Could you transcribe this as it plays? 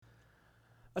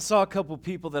I saw a couple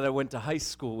people that I went to high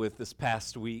school with this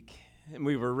past week, and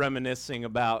we were reminiscing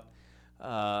about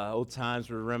old times.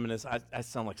 We were reminiscing. I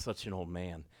sound like such an old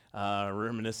man.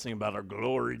 Reminiscing about our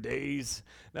glory days.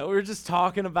 Now we were just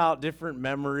talking about different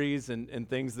memories and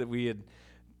things that we had,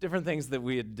 different things that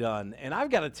we had done. And I've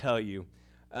got to tell you,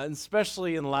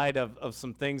 especially in light of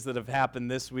some things that have happened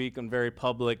this week on very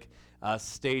public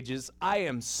stages, I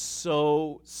am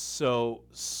so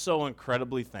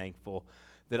incredibly thankful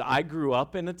that I grew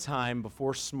up in a time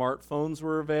before smartphones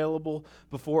were available,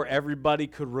 before everybody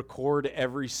could record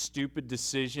every stupid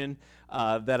decision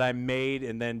that I made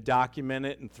and then document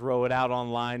it and throw it out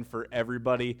online for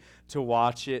everybody to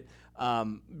watch it.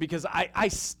 Because I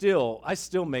still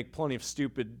make plenty of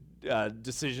stupid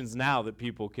decisions now that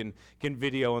people can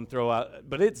video and throw out,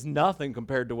 but it's nothing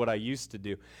compared to what I used to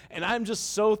do. And I'm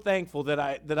just so thankful that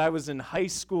I was in high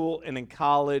school and in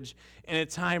college in a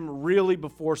time really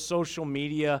before social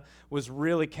media was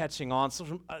really catching on.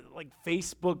 Like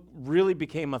Facebook really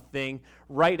became a thing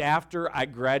right after I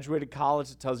graduated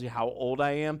college. It tells you how old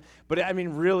I am. But I mean,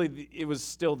 really, it was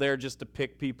still there just to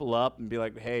pick people up and be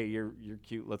like, hey, you're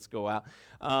cute, let's go out.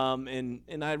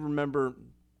 And I remember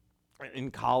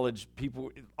in college,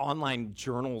 online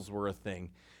journals were a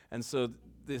thing, and so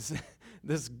this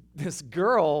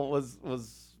girl was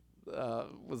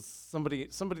somebody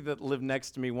that lived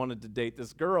next to me wanted to date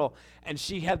this girl, and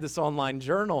she had this online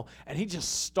journal, and he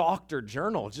just stalked her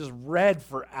journal, just read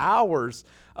for hours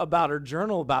about her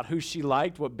journal, about who she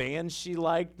liked, what bands she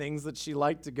liked, things that she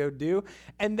liked to go do,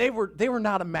 and they were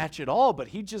not a match at all, but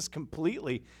he just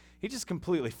completely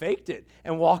faked it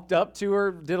and walked up to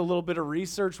her, did a little bit of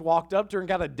research, walked up to her and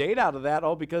got a date out of that,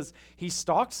 all because he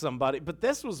stalked somebody. But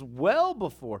this was well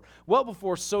before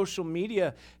social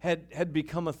media had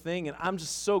become a thing. And I'm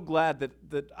just so glad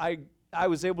that I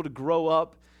was able to grow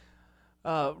up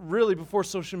really before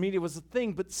social media was a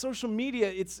thing. But social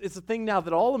media, it's a thing now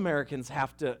that all Americans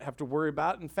have to worry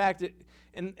about. In fact,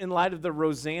 in light of the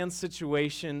Roseanne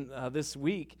situation this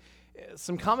week,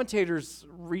 some commentators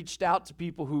reached out to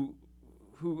people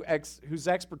whose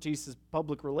expertise is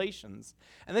public relations,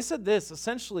 and they said this: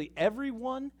 essentially,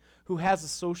 everyone who has a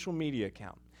social media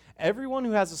account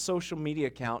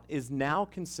is now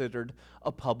considered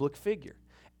a public figure.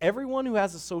 Everyone who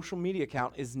has a social media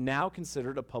account is now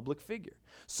considered a public figure.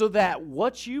 So that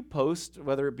what you post,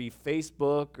 whether it be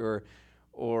Facebook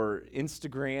or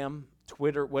Instagram,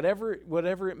 Twitter,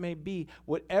 whatever it may be,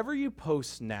 whatever you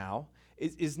post now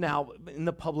is now in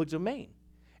the public domain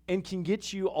and can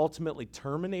get you ultimately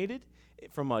terminated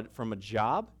from a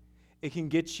job. It can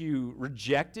get you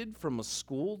rejected from a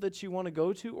school that you want to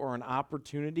go to or an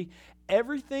opportunity.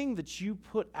 Everything that you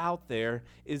put out there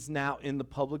is now in the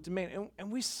public domain. And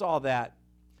we saw that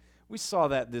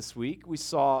this week. We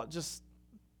saw just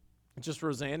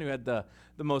Roseanne, who had the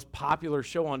most popular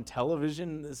show on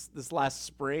television this last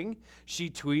spring.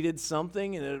 She tweeted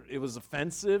something, and it was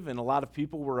offensive, and a lot of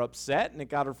people were upset, and it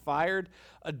got her fired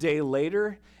a day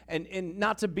later. And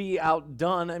not to be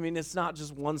outdone, I mean, it's not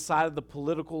just one side of the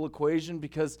political equation,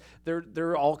 because there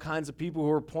are all kinds of people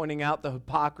who are pointing out the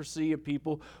hypocrisy of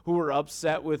people who were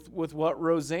upset with what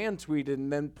Roseanne tweeted,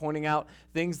 and then pointing out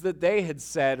things that they had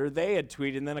said or they had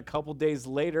tweeted. And then a couple days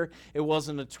later, it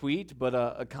wasn't a tweet, but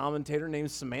a commentator named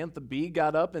Samantha Bee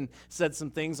got up and said some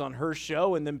things on her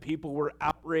show, and then people were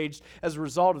outraged as a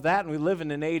result of that. And we live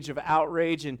in an age of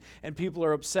outrage, and people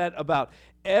are upset about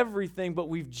everything. But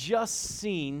we've just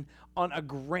seen on a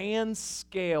grand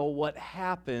scale what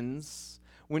happens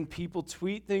when people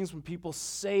tweet things, when people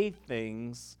say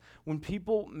things, when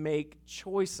people make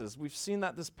choices. We've seen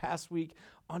that this past week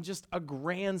on just a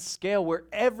grand scale where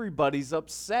everybody's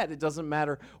upset. It doesn't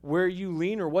matter where you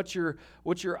lean or what your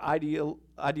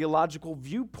ideological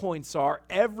viewpoints are.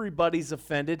 Everybody's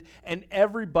offended and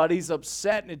everybody's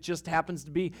upset, and it just happens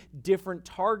to be different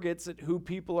targets at who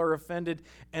people are offended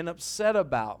and upset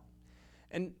about.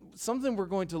 And something we're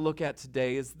going to look at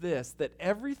today is this: that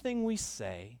everything we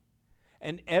say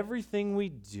and everything we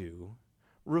do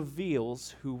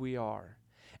reveals who we are.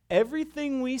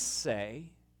 Everything we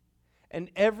say and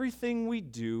everything we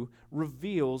do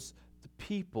reveals the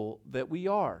people that we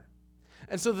are.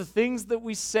 And so the things that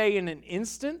we say in an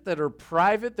instant that are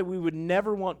private, that we would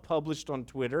never want published on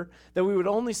Twitter, that we would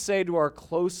only say to our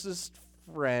closest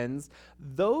friends,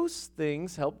 those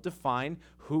things help define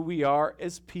who we are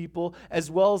as people, as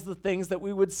well as the things that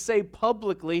we would say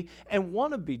publicly and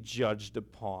want to be judged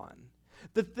upon.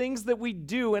 The things that we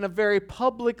do in a very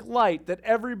public light that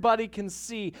everybody can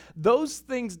see, those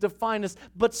things define us,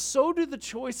 but so do the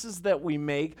choices that we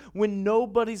make when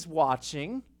nobody's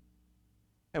watching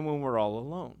and when we're all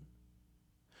alone.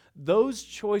 Those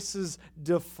choices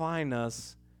define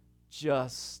us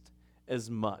just as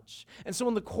much. And so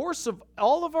in the course of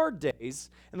all of our days,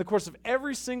 in the course of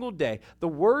every single day, the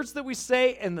words that we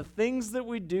say and the things that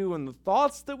we do and the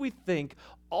thoughts that we think,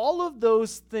 all of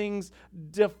those things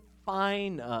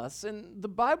define us. And the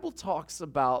Bible talks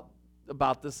about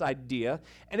this idea,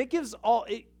 and it gives all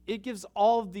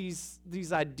of these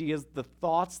ideas, the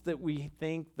thoughts that we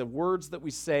think, the words that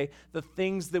we say, the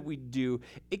things that we do.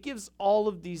 It gives all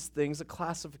of these things a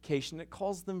classification. It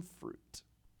calls them fruit.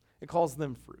 It calls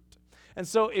them fruit. And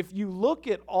so if you look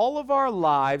at all of our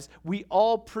lives, we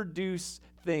all produce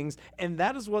things, and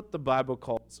that is what the Bible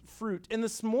calls fruit. And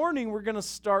this morning, we're going to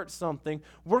start something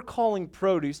we're calling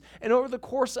produce. And over the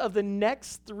course of the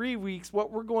next 3 weeks,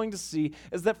 what we're going to see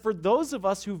is that for those of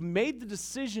us who've made the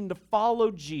decision to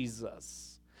follow Jesus,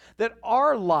 that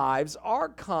our lives, our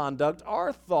conduct,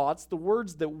 our thoughts, the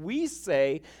words that we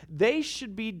say, they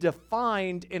should be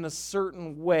defined in a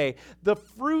certain way. The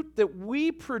fruit that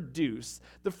we produce,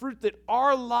 the fruit that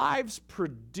our lives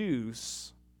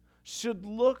produce, should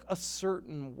look a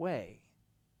certain way.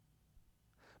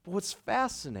 But what's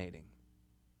fascinating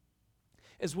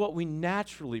is what we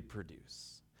naturally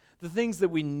produce, the things that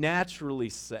we naturally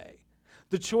say,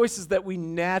 the choices that we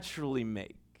naturally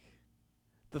make,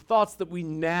 the thoughts that we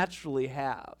naturally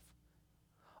have,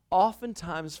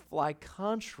 oftentimes fly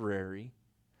contrary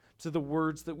to the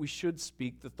words that we should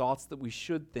speak, the thoughts that we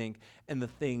should think, and the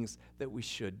things that we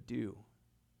should do.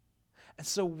 And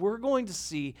so we're going to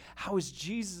see how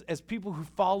as people who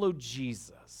follow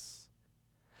Jesus,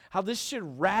 how this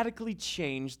should radically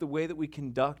change the way that we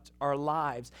conduct our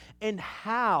lives, and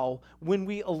how, when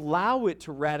we allow it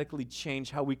to radically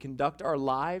change how we conduct our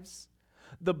lives,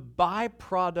 the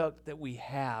byproduct that we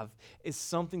have is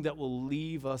something that will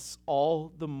leave us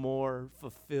all the more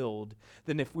fulfilled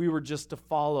than if we were just to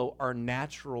follow our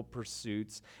natural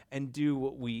pursuits and do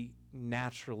what we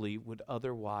naturally would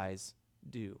otherwise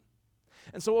do.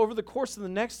 And so over the course of the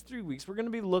next 3 weeks, we're going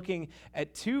to be looking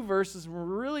at 2 verses, and we're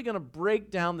really going to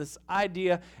break down this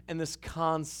idea and this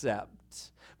concept.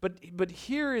 But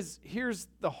here's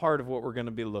the heart of what we're going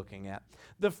to be looking at.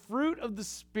 The fruit of the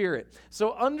Spirit.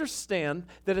 So understand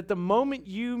that at the moment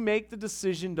you make the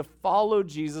decision to follow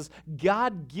Jesus,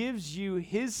 God gives you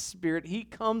His Spirit. He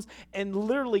comes and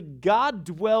literally God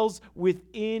dwells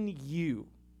within you.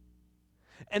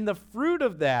 And the fruit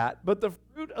of that, but the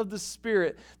fruit of the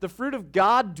Spirit, the fruit of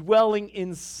God dwelling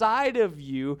inside of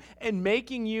you and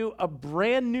making you a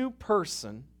brand new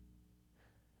person,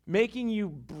 making you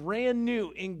brand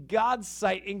new in God's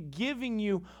sight and giving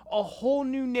you a whole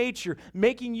new nature,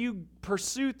 making you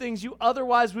pursue things you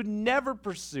otherwise would never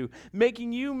pursue,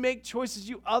 making you make choices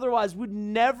you otherwise would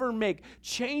never make,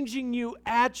 changing you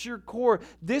at your core.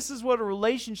 This is what a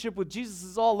relationship with Jesus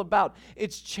is all about.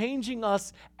 It's changing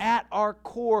us at our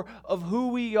core of who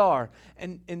we are.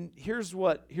 And here's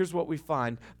what we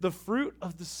find. The fruit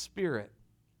of the Spirit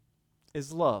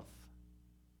is love,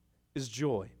 is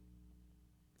joy,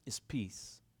 is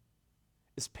peace,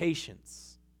 is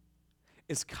patience,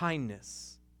 is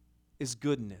kindness, is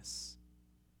goodness,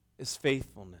 is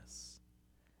faithfulness,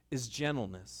 is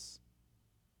gentleness,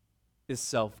 is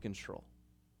self-control.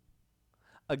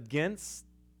 Against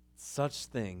such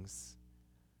things,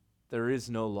 there is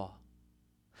no law.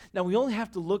 Now, we only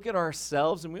have to look at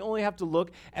ourselves and we only have to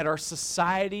look at our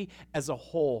society as a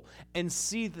whole and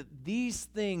see that these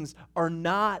things are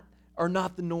not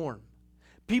the norm.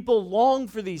 People long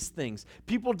for these things.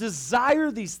 People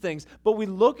desire these things. But we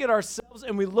look at ourselves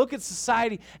and we look at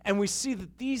society and we see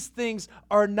that these things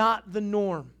are not the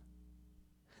norm.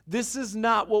 This is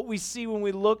not what we see when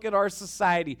we look at our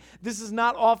society. This is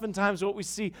not oftentimes what we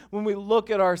see when we look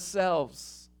at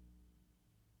ourselves.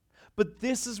 But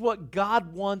this is what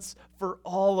God wants for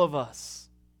all of us.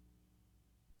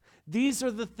 These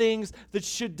are the things that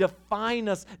should define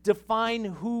us, define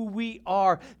who we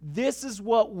are. This is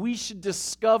what we should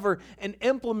discover and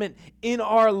implement in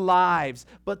our lives.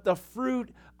 But the fruit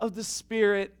of the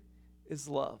Spirit is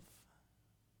love.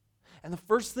 And the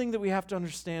first thing that we have to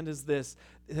understand is this,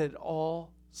 that it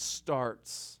all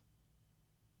starts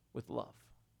with love.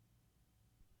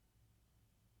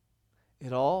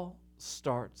 It all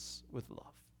starts with love.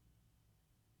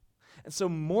 And so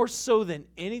more so than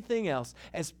anything else,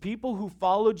 as people who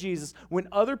follow Jesus, when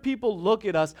other people look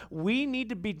at us, we need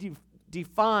to be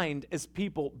defined as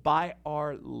people by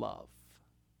our love.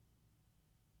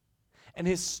 And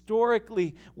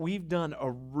historically, we've done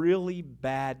a really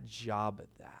bad job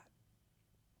at that.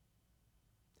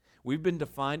 We've been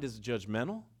defined as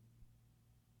judgmental.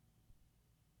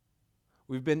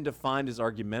 We've been defined as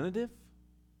argumentative.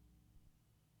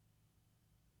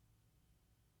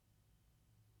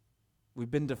 We've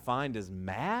been defined as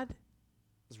mad.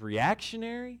 as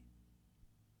reactionary.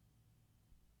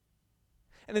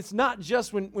 And it's not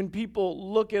just when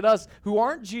people look at us who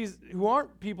aren't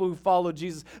people who follow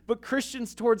Jesus, but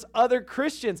Christians towards other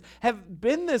Christians have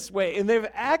been this way and they've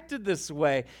acted this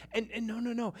way. And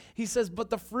no. He says, but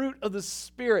the fruit of the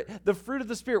Spirit,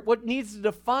 what needs to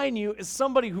define you is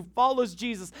somebody who follows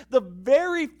Jesus. The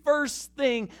very first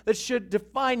thing that should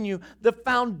define you, the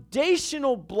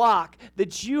foundational block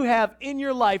that you have in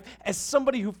your life as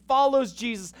somebody who follows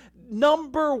Jesus,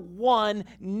 number one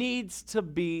needs to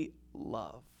be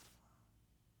love.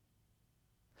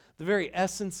 The very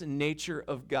essence and nature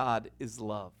of God is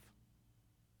love.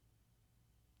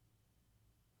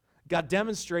 God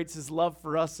demonstrates his love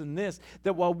for us in this,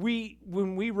 that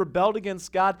when we rebelled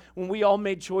against God, when we all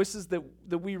made choices that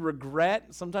we regret,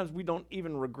 sometimes we don't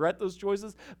even regret those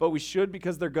choices, but we should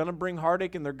because they're going to bring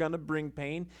heartache and they're going to bring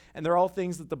pain, and they're all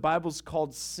things that the Bible's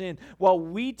called sin. While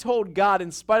we told God,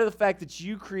 in spite of the fact that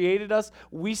you created us,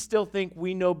 we still think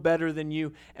we know better than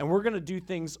you, and we're going to do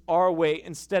things our way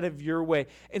instead of your way.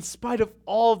 In spite of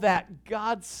all that,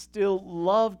 God still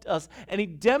loved us, and he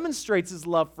demonstrates his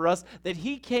love for us, that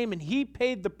he came and he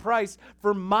paid the price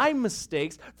for my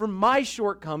mistakes, for my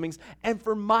shortcomings, and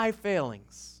for my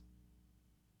failings.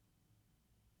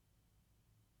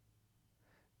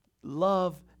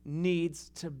 Love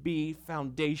needs to be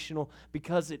foundational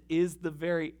because it is the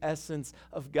very essence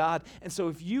of God. And so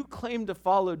if you claim to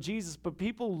follow Jesus, but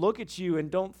people look at you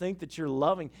and don't think that you're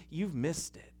loving, you've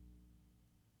missed it.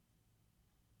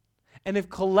 And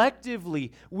if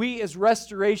collectively, we as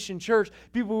Restoration Church,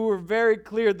 people who are very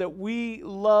clear that we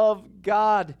love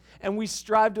God and we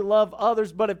strive to love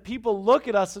others, but if people look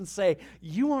at us and say,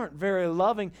 you aren't very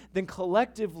loving, then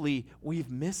collectively, we've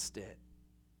missed it.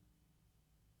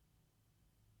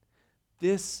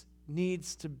 This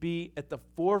needs to be at the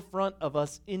forefront of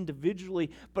us individually,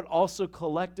 but also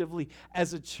collectively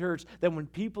as a church, that when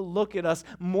people look at us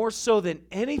more so than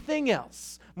anything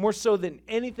else,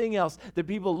 that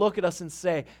people look at us and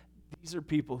say, these are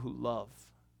people who love.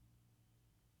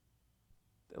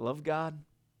 They love God,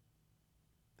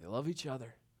 they love each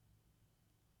other,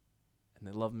 and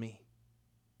they love me.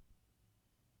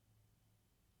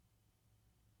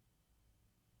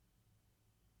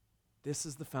 This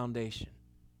is the foundation.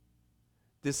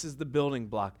 This is the building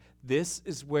block. This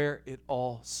is where it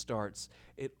all starts.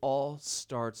 It all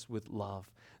starts with love.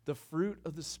 The fruit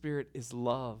of the Spirit is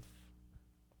love.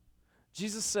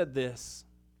 Jesus said this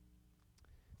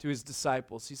to his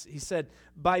disciples. He said,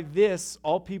 by this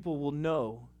all people will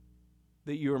know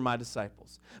that you are my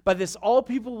disciples. By this all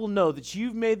people will know that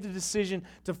you've made the decision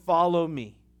to follow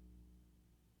me.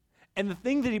 And the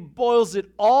thing that he boils it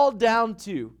all down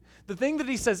to, the thing that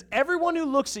he says, everyone who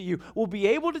looks at you will be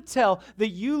able to tell that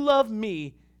you love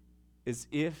me is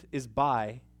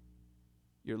by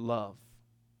your love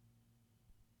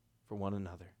for one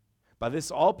another. By this,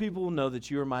 all people will know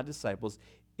that you are my disciples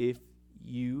if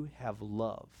you have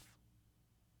love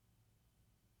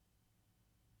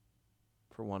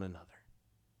for one another.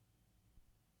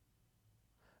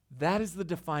 That is the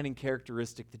defining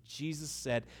characteristic that Jesus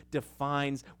said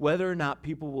defines whether or not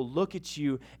people will look at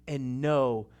you and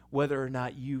know whether or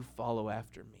not you follow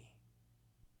after me.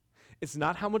 It's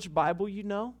not how much Bible you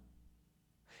know.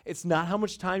 It's not how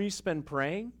much time you spend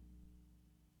praying.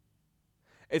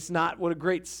 It's not what a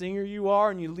great singer you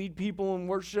are and you lead people in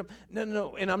worship.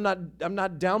 No. And I'm not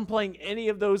downplaying any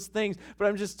of those things, but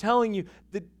I'm just telling you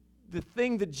that the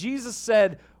thing that Jesus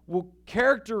said will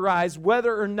characterize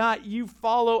whether or not you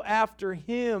follow after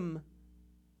him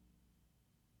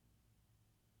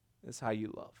is how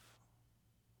you love.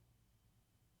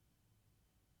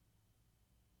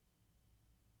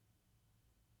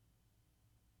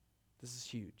 This is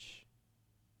huge.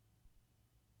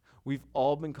 We've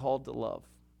all been called to love.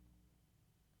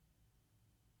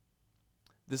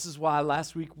 This is why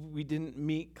last week we didn't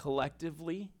meet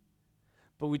collectively,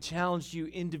 but we challenged you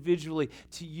individually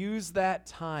to use that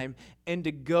time and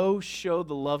to go show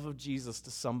the love of Jesus to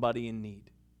somebody in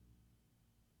need,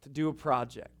 to do a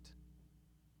project,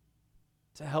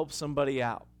 to help somebody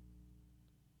out.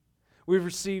 We've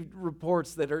received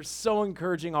reports that are so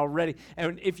encouraging already.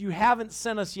 And if you haven't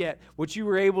sent us yet what you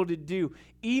were able to do,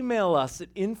 email us at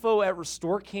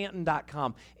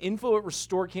info@RestoreCanton.com.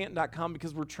 Info@RestoreCanton.com,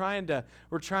 because we're trying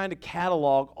to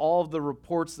catalog all of the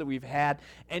reports that we've had.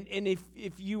 And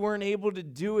if you weren't able to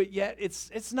do it yet,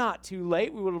 it's not too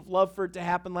late. We would have loved for it to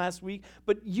happen last week.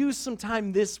 But use some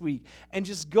time this week and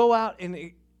just go out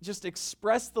and just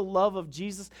express the love of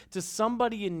Jesus to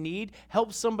somebody in need,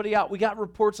 help somebody out. We got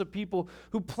reports of people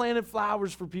who planted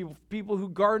flowers for people, people who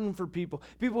gardened for people,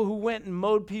 people who went and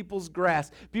mowed people's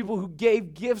grass, people who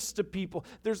gave gifts to people.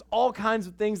 There's all kinds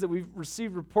of things that we've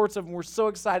received reports of, and we're so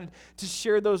excited to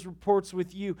share those reports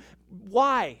with you.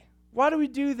 Why? Why do we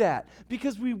do that?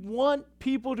 Because we want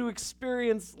people to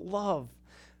experience love.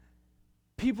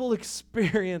 People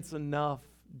experience enough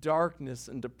darkness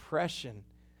and depression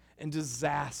and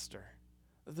disaster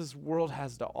that this world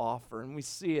has to offer, and we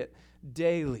see it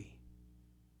daily.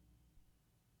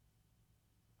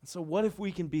 And so what if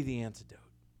we can be the antidote?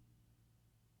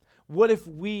 What if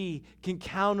we can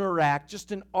counteract,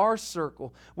 just in our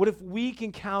circle, what if we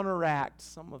can counteract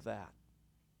some of that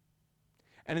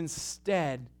and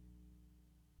instead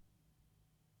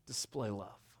display love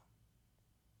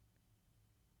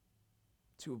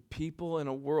to people in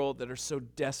a world that are so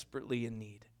desperately in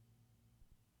need?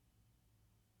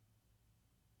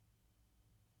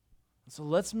 So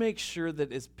let's make sure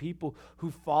that as people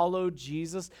who follow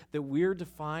Jesus, that we're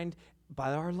defined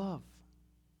by our love.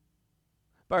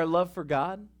 By our love for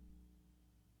God,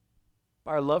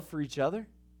 by our love for each other,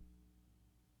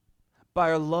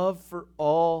 by our love for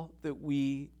all that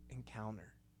we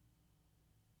encounter.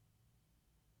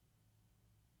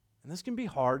 And this can be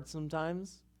hard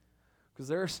sometimes, because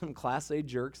there are some Class A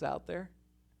jerks out there.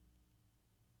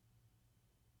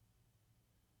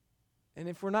 And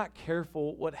if we're not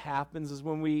careful, what happens is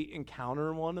when we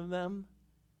encounter one of them,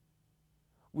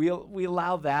 we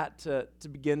allow that to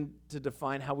begin to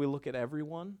define how we look at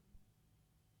everyone.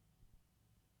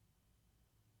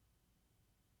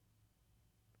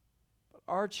 But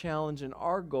our challenge and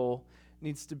our goal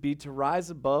needs to be to rise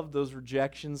above those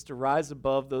rejections, to rise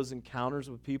above those encounters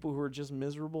with people who are just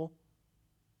miserable.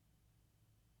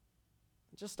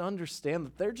 Just understand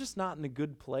that they're just not in a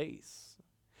good place.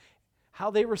 How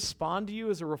they respond to you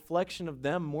is a reflection of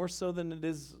them more so than it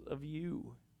is of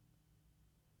you.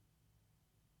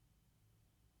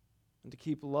 And to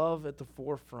keep love at the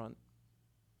forefront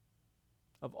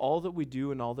of all that we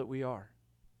do and all that we are.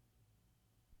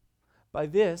 By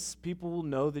this, people will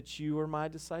know that you are my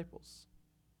disciples,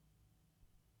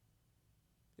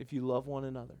 if you love one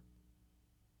another.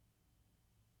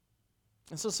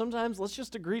 And so sometimes let's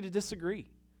just agree to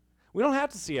disagree. We don't have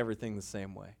to see everything the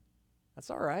same way. That's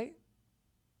all right.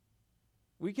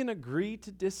 We can agree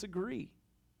to disagree.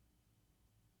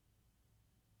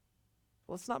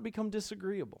 Let's not become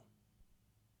disagreeable.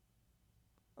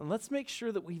 And let's make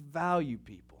sure that we value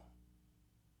people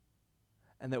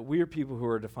and that we are people who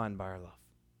are defined by our love.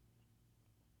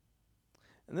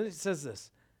 And then it says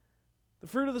this: the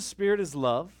fruit of the Spirit is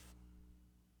love,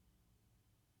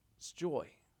 it's joy.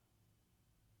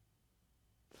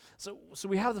 So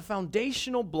we have the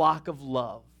foundational block of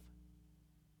love.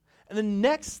 And the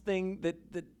next thing that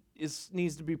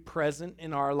needs to be present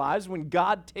in our lives when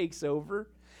God takes over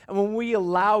and when we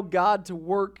allow God to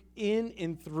work in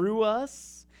and through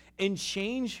us and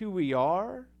change who we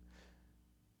are,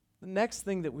 the next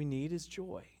thing that we need is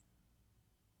joy.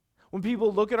 When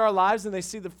people look at our lives and they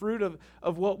see the fruit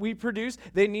of what we produce,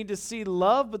 they need to see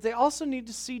love, but they also need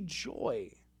to see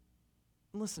joy.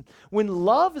 Listen, when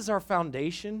love is our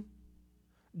foundation,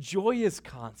 joy is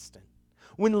constant.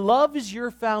 When love is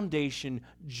your foundation,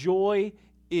 joy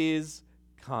is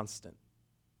constant.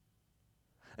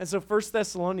 And so 1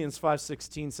 Thessalonians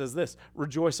 5:16 says this: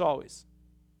 rejoice always.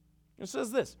 It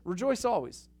says this: rejoice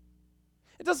always.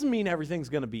 It doesn't mean everything's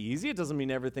going to be easy. It doesn't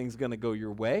mean everything's going to go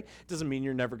your way. It doesn't mean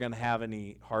you're never going to have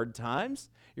any hard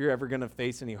times. You're ever going to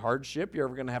face any hardship. You're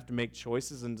ever going to have to make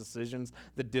choices and decisions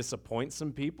that disappoint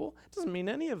some people. It doesn't mean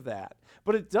any of that.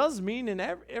 But it does mean in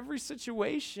every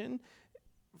situation,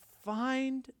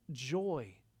 find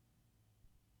joy.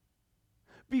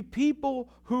 Be people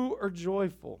who are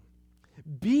joyful.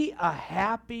 Be a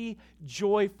happy,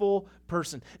 joyful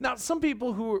person. Now, some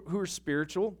people who are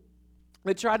spiritual,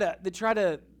 they try to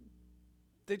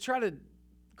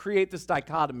create this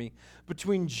dichotomy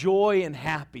between joy and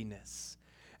happiness.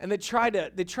 And they try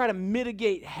to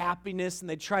mitigate happiness and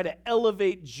they try to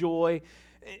elevate joy.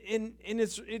 And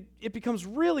it becomes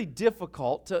really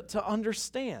difficult to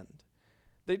understand.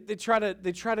 They try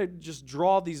to just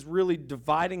draw these really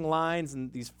dividing lines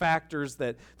and these factors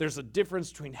that there's a difference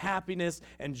between happiness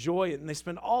and joy, and they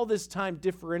spend all this time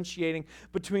differentiating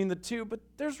between the two, but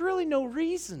there's really no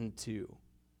reason to.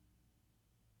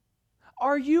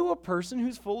 Are you a person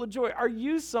who's full of joy? Are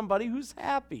you somebody who's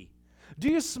happy? Do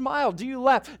you smile? Do you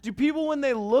laugh? Do people, when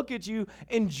they look at you,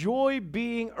 enjoy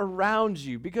being around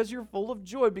you because you're full of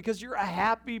joy, because you're a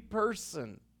happy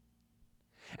person?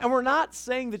 And we're not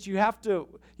saying that you have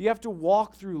to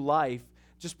walk through life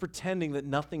just pretending that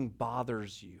nothing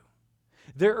bothers you.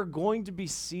 There are going to be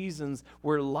seasons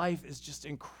where life is just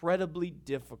incredibly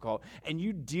difficult, and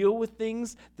you deal with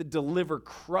things that deliver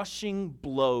crushing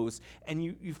blows, and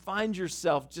you find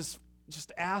yourself just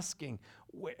asking,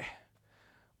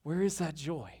 where is that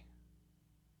joy?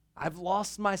 I've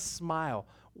lost my smile.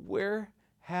 Where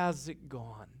has it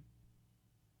gone?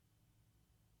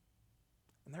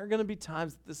 And there are going to be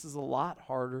times that this is a lot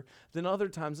harder than other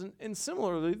times. And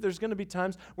similarly, there's going to be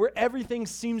times where everything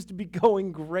seems to be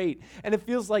going great and it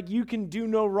feels like you can do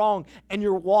no wrong and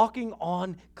you're walking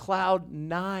on cloud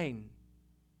 9.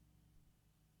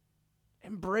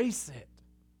 Embrace it.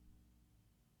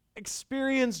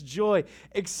 Experience joy.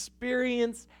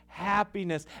 Experience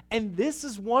happiness. And this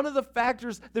is one of the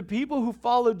factors that people who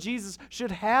follow Jesus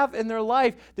should have in their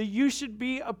life, that you should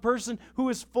be a person who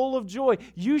is full of joy.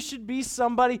 You should be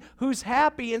somebody who's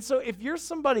happy. And so if you're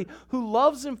somebody who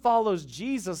loves and follows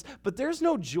Jesus, but there's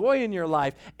no joy in your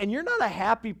life, and you're not a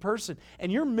happy person,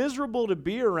 and you're miserable to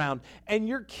be around, and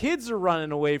your kids are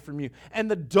running away from you,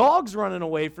 and the dog's running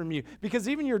away from you, because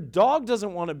even your dog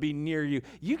doesn't want to be near you,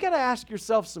 you got to ask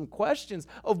yourself some questions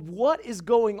of what is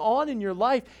going on in your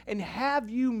life. And have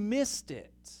you missed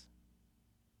it?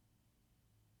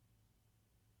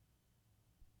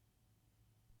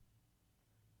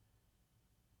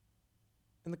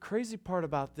 And the crazy part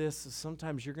about this is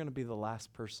sometimes you're going to be the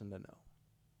last person to know.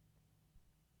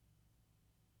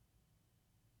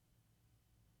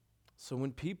 So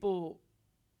when people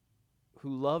who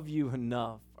love you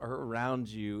enough are around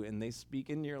you and they speak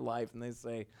into your life and they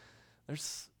say,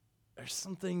 there's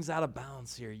some things out of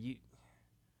bounds here.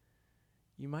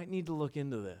 You might need to look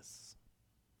into this.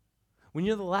 When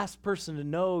you're the last person to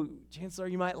know, chances are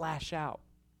you might lash out.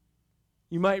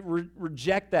 You might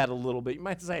reject that a little bit. You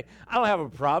might say, I don't have a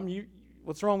problem.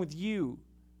 What's wrong with you?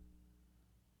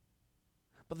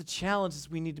 But the challenge is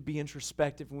we need to be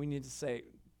introspective and we need to say,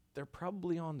 they're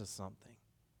probably onto something.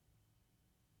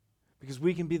 Because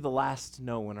we can be the last to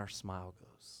know when our smile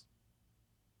goes.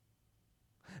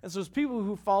 And so as people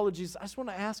who follow Jesus, I just want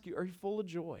to ask you, are you full of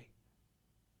joy?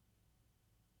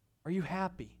 Are you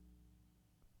happy?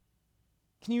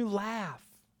 Can you laugh?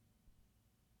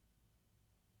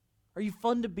 Are you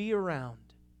fun to be around?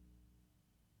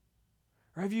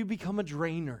 Or have you become a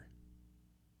drainer?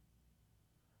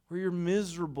 Where you're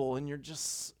miserable and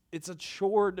it's a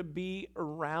chore to be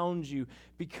around you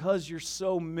because you're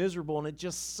so miserable, and it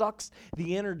just sucks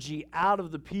the energy out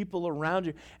of the people around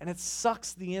you, and it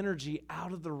sucks the energy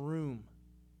out of the room.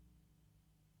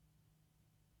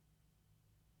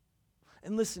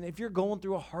 And listen, if you're going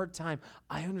through a hard time,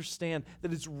 I understand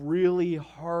that it's really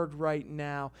hard right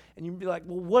now. And you'd be like,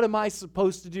 well, what am I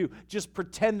supposed to do? Just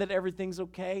pretend that everything's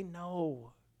okay?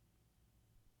 No.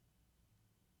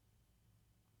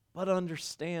 But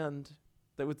understand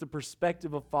that with the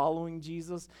perspective of following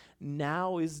Jesus,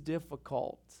 now is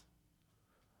difficult.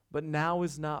 But now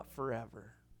is not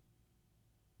forever.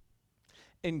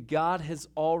 And God has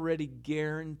already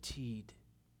guaranteed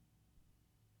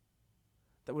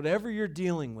that whatever you're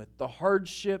dealing with, the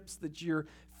hardships that you're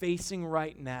facing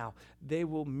right now, they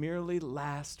will merely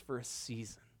last for a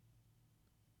season.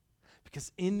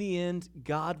 Because in the end,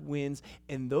 God wins,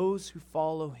 and those who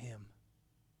follow Him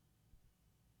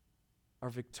are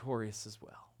victorious as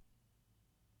well.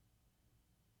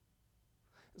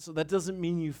 So that doesn't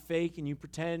mean you fake and you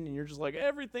pretend and you're just like,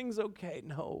 everything's okay.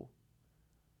 No.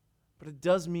 But it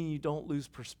does mean you don't lose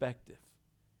perspective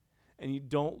and you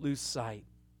don't lose sight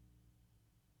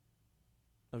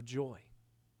of joy.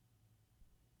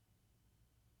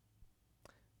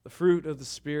 The fruit of the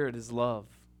Spirit is love.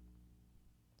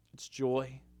 It's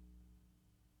joy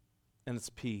and it's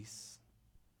peace.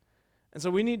 And so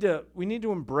we need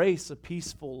to embrace a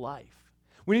peaceful life.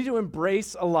 We need to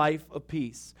embrace a life of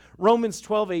peace. Romans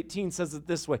 12:18 says it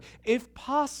this way: if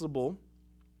possible,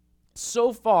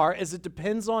 so far as it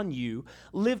depends on you,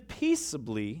 live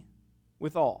peaceably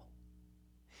with all.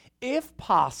 If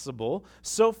possible,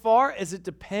 so far as it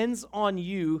depends on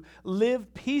you,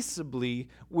 live peaceably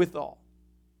with all.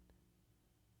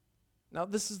 Now,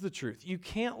 this is the truth. You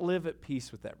can't live at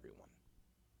peace with everyone.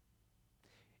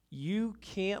 You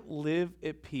can't live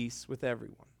at peace with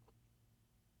everyone.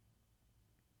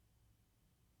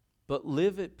 But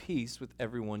live at peace with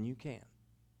everyone you can.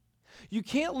 You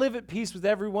can't live at peace with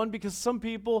everyone because some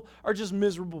people are just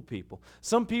miserable people.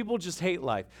 Some people just hate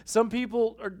life. Some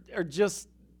people are just,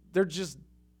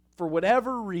 for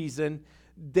whatever reason,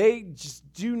 they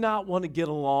just do not want to get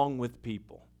along with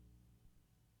people.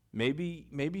 Maybe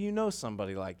you know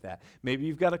somebody like that. Maybe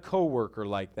you've got a coworker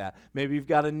like that. Maybe you've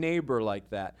got a neighbor like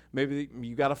that. Maybe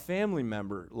you've got a family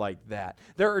member like that.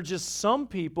 There are just some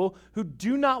people who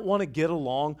do not want to get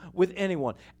along with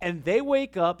anyone. And they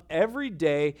wake up every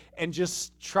day and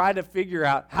just try to figure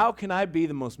out, how can I be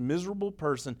the most miserable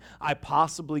person I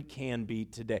possibly can be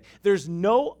today? There's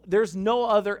no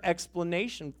other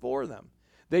explanation for them.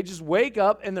 They just wake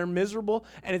up and they're miserable,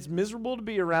 and it's miserable to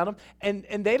be around them,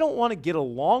 and they don't want to get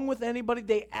along with anybody.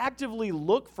 They actively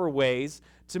look for ways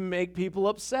to make people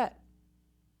upset.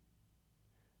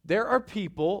 There are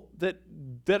people that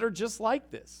are just like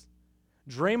this.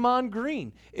 Draymond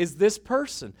Green is this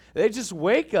person. They just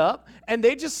wake up and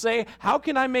they just say, how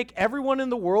can I make everyone in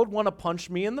the world want to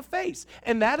punch me in the face?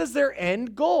 And that is their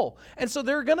end goal. And so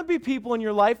there are going to be people in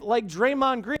your life like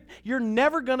Draymond Green. You're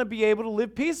never going to be able to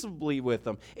live peaceably with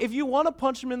them. If you want to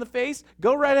punch him in the face,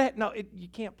 go right ahead. No, you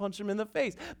can't punch him in the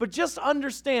face. But just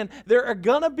understand, there are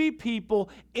going to be people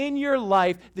in your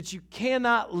life that you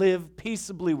cannot live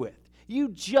peaceably with. You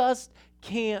just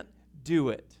can't do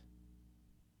it.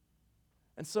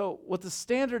 And so what the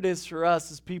standard is for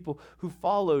us as people who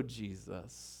follow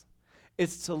Jesus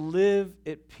is to live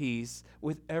at peace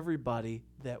with everybody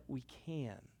that we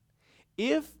can,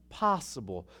 if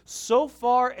possible, so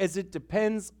far as it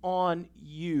depends on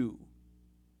you.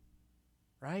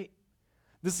 Right?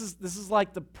 This is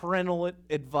like the parental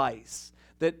advice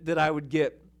that I would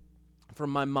get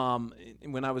from my mom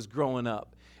when I was growing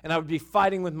up. And I would be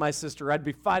fighting with my sister. I'd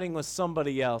be fighting with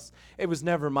somebody else. It was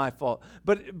never my fault.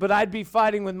 But I'd be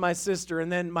fighting with my sister,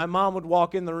 and then my mom would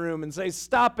walk in the room and say,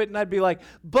 stop it. And I'd be like,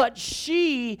 but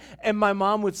she, and my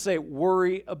mom would say,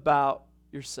 worry about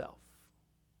yourself.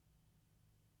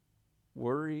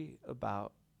 Worry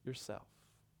about yourself.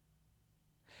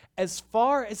 As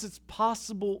far as it's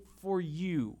possible for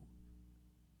you,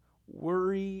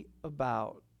 worry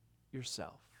about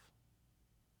yourself.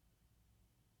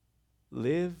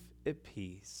 Live at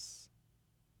peace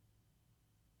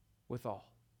with all.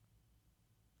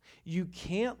 You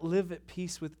can't live at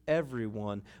peace with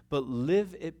everyone, but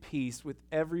live at peace with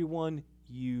everyone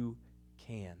you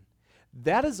can.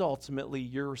 That is ultimately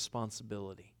your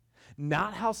responsibility,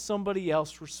 not how somebody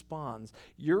else responds.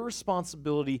 Your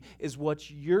responsibility is what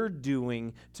you're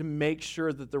doing to make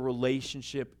sure that the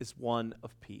relationship is one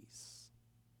of peace.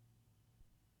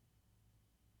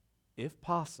 If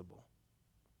possible,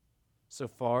 so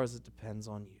far as it depends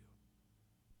on you.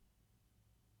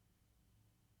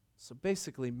 So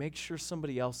basically, make sure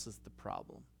somebody else is the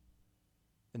problem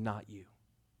and not you.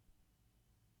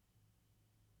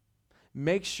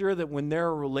 Make sure that when there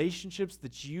are relationships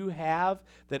that you have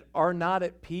that are not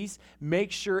at peace,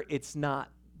 make sure it's not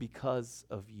because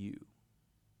of you,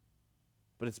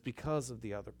 but it's because of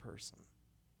the other person.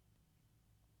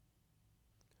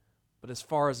 But as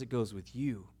far as it goes with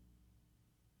you,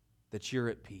 that you're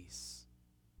at peace.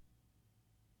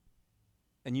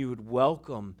 And you would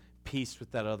welcome peace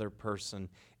with that other person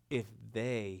if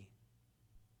they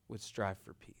would strive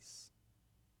for peace.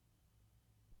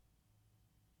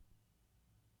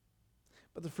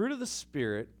 But the fruit of the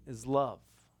Spirit is love,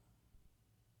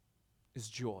 is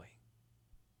joy,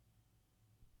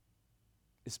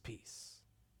 is peace.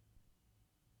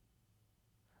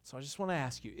 So I just want to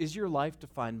ask you, is your life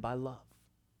defined by love?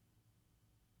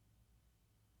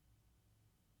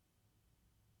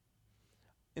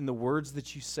 In the words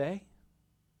that you say,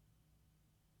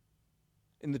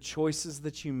 in the choices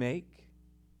that you make,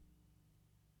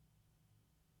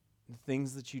 in the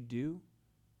things that you do,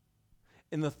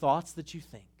 in the thoughts that you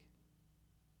think.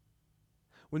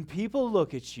 When people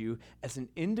look at you as an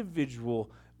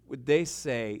individual, would they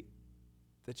say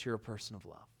that you're a person of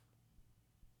love?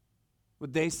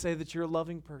 Would they say that you're a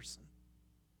loving person?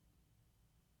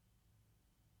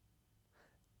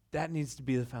 That needs to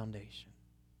be the foundation.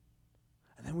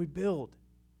 And then we build.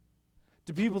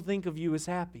 Do people think of you as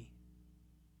happy?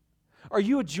 Are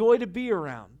you a joy to be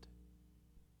around?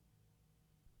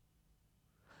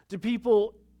 Do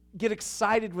people get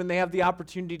excited when they have the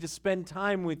opportunity to spend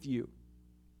time with you?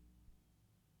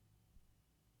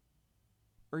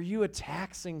 Are you a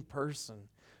taxing person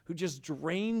who just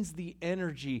drains the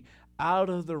energy out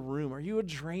of the room? Are you a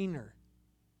drainer?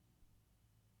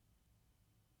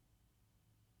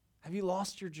 Have you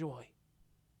lost your joy?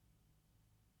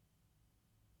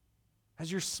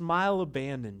 Has your smile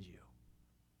abandoned you?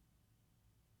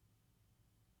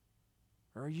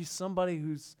 Or are you somebody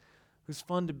who's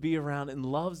fun to be around and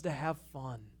loves to have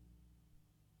fun?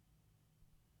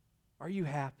 Are you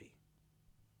happy?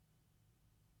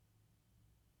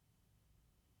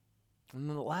 And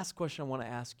then the last question I want to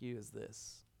ask you is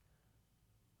this: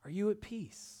 are you at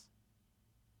peace?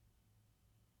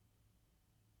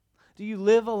 Do you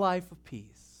live a life of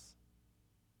peace?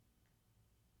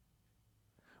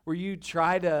 Where you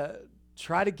try to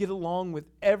get along with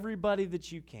everybody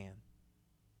that you can?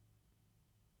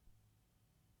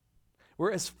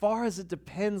 Where as far as it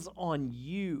depends on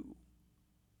you,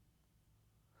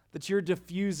 that you're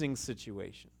diffusing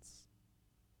situations,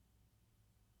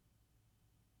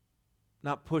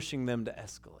 not pushing them to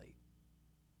escalate.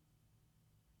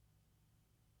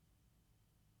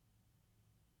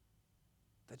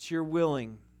 That you're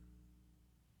willing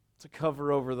to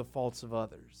cover over the faults of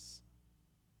others,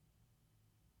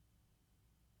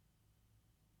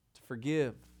 to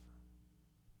forgive,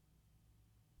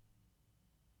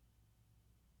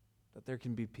 that there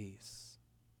can be peace.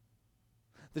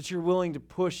 That you're willing to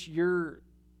push your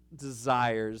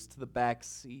desires to the back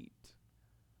seat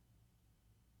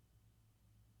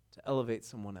to elevate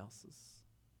someone else's.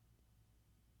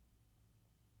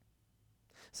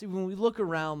 See, when we look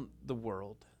around the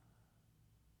world,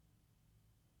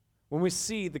 when we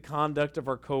see the conduct of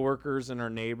our coworkers and our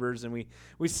neighbors, and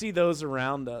we see those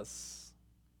around us,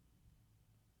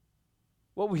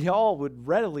 what we all would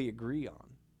readily agree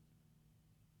on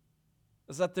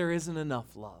is that there isn't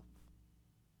enough love.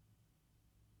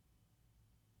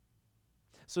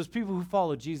 So as people who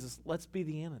follow Jesus, let's be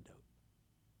the antidote.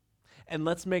 And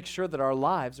let's make sure that our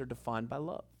lives are defined by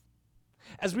love.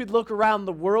 As we look around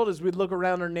the world, as we look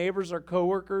around our neighbors, our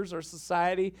coworkers, our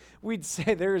society, we'd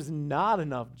say there is not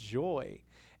enough joy.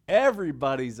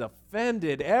 Everybody's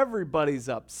offended. Everybody's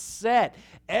upset.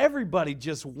 Everybody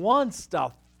just wants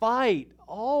to fight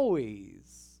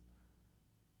always.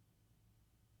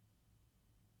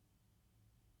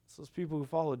 So as people who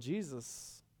follow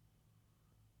Jesus,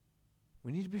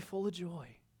 we need to be full of joy.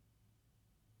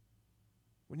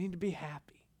 We need to be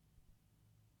happy.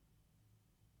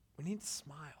 We need to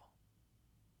smile.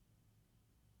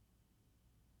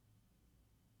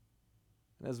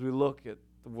 And as we look at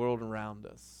the world around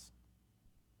us,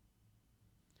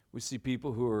 we see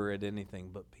people who are at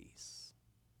anything but peace.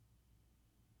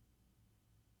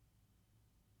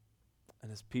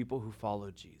 And as people who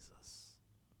follow Jesus,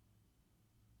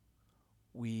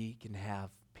 we can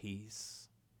have peace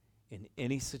in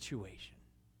any situation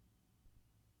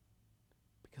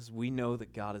because we know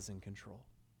that God is in control.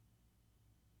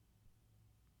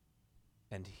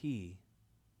 And He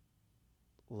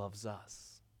loves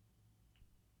us.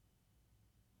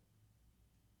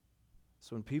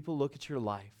 So when people look at your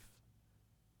life,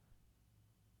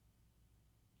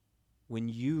 when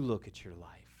you look at your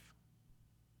life,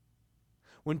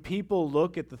 when people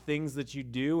look at the things that you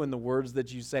do and the words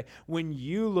that you say, when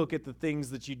you look at the things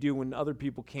that you do when other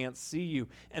people can't see you,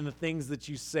 and the things that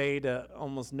you say to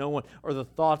almost no one, or the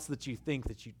thoughts that you think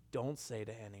that you don't say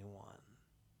to anyone,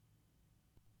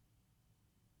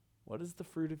 what is the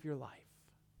fruit of your life?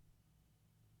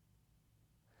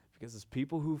 Because as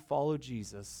people who follow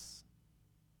Jesus,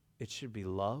 it should be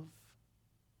love,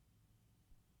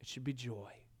 it should be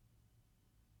joy,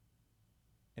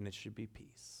 and it should be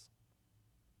peace.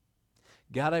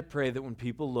 God, I pray that when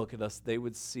people look at us, they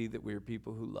would see that we are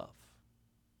people who love.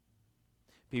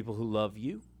 People who love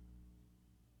you.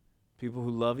 People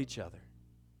who love each other.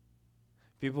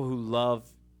 People who love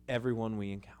everyone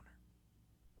we encounter.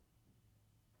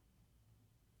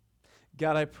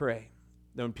 God, I pray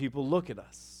that when people look at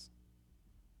us,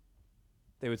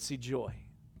 they would see joy.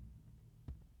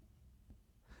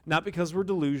 Not because we're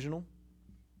delusional,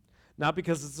 not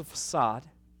because it's a facade,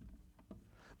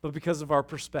 but because of our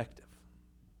perspective.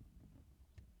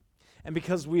 And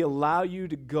because we allow you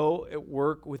to go at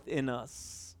work within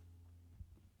us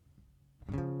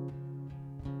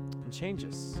and change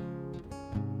us.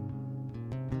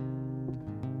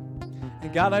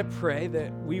 And God, I pray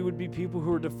that we would be people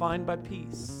who are defined by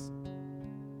peace.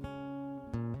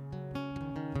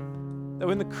 That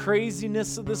when the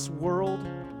craziness of this world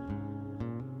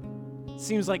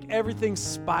seems like everything's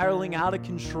spiraling out of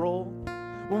control,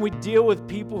 when we deal with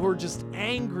people who are just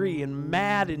angry and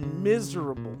mad and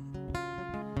miserable,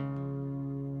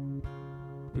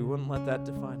 we wouldn't let that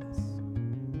define us.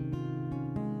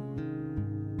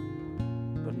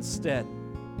 But instead,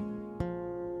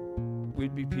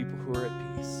 we'd be people who are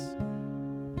at peace.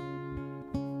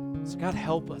 So God,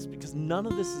 help us, because none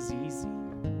of this is easy.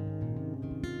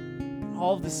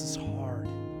 All of this is hard.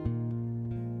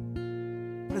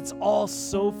 But it's all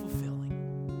so fulfilling.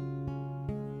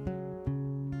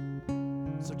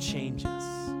 So change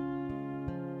us.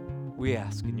 We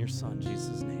ask in your Son,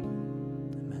 Jesus' name.